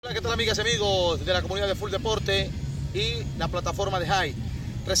Hola, ¿qué tal amigas y amigos de la comunidad de Full Deporte y la plataforma de High?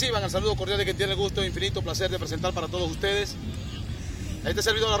 Reciban el saludo cordial de quien tiene el gusto e infinito placer de presentar para todos ustedes este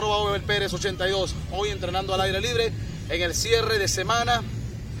servidor @Pérez82. Hoy entrenando al aire libre en el cierre de semana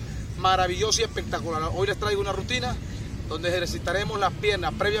maravilloso y espectacular. Hoy les traigo una rutina donde ejercitaremos las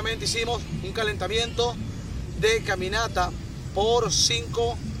piernas. Previamente hicimos un calentamiento de caminata por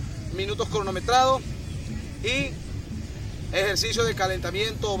 5 minutos cronometrados y ejercicio de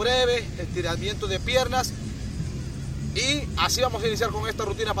calentamiento breve, estiramiento de piernas, y así vamos a iniciar con esta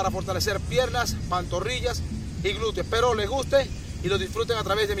rutina para fortalecer piernas, pantorrillas y glúteos. Espero les guste y lo disfruten a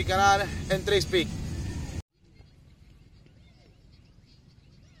través de mi canal en Tren.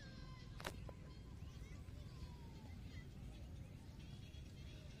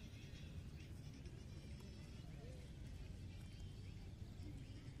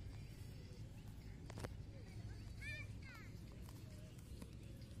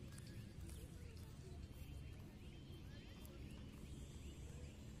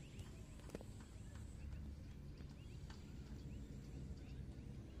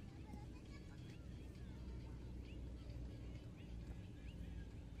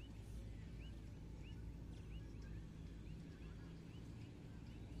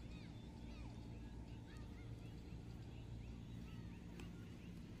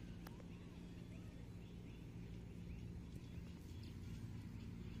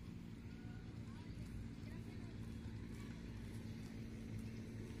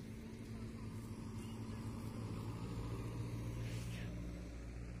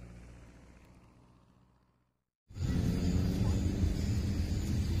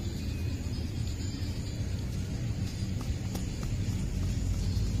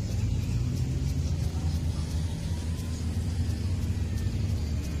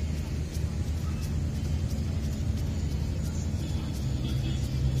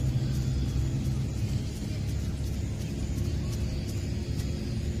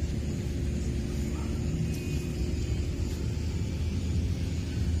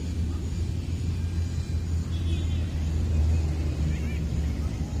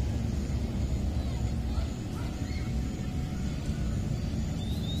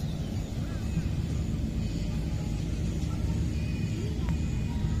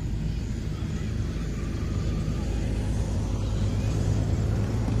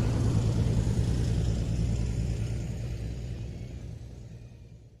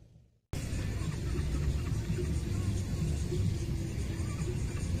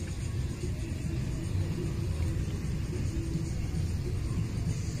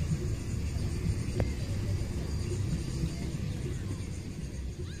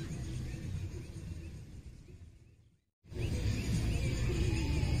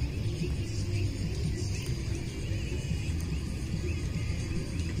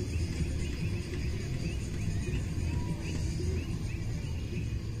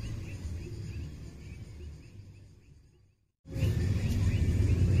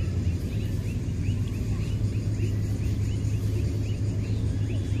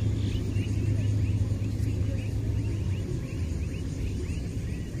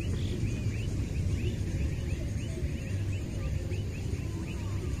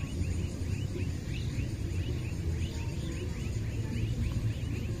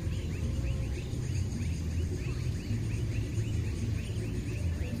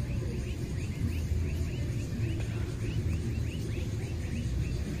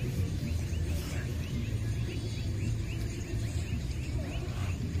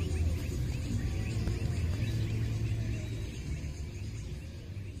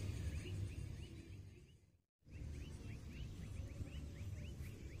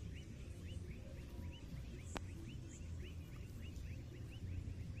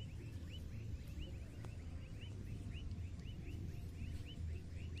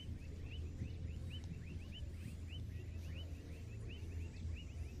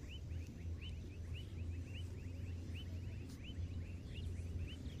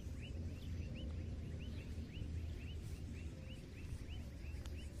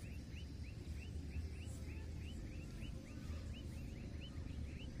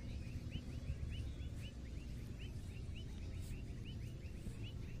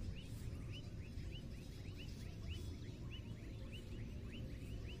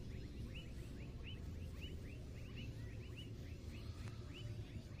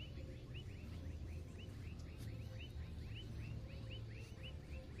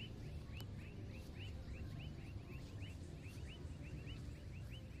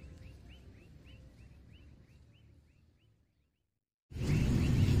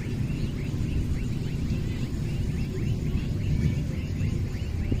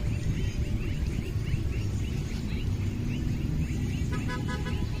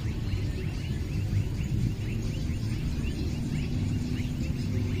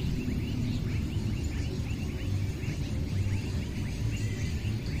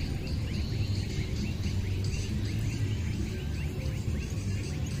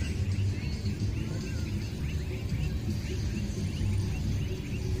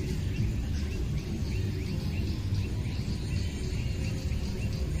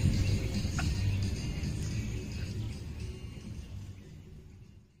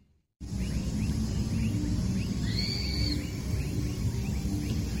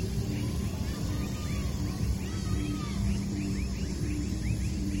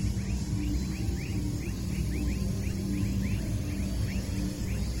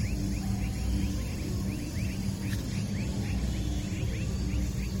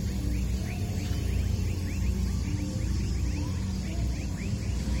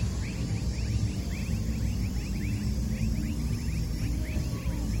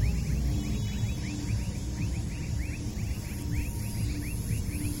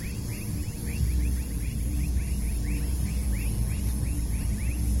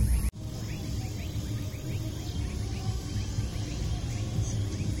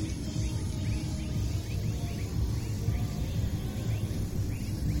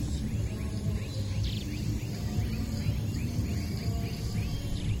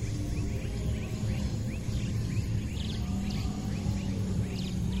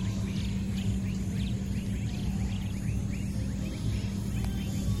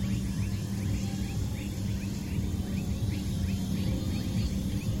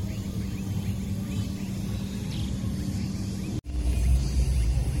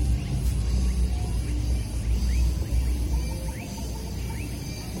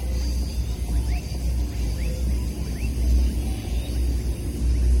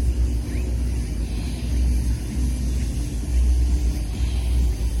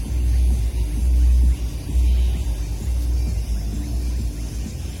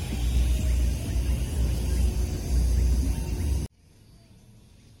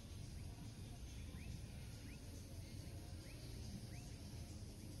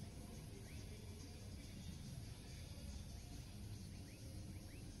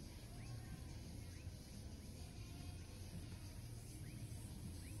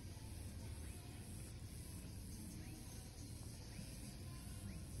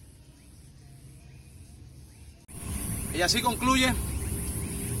 Y así concluye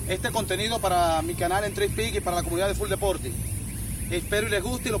este contenido para mi canal en Tren y para la comunidad de Full Deporte. Espero y les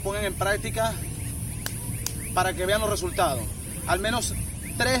guste y lo pongan en práctica para que vean los resultados. Al menos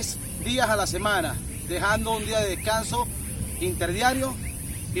 3 días a la semana, dejando un día de descanso interdiario,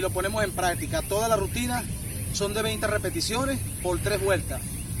 y lo ponemos en práctica. Toda la rutina son de 20 repeticiones por 3 vueltas.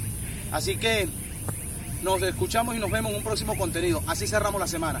 Así que nos escuchamos y nos vemos en un próximo contenido. Así cerramos la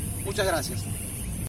semana. Muchas gracias.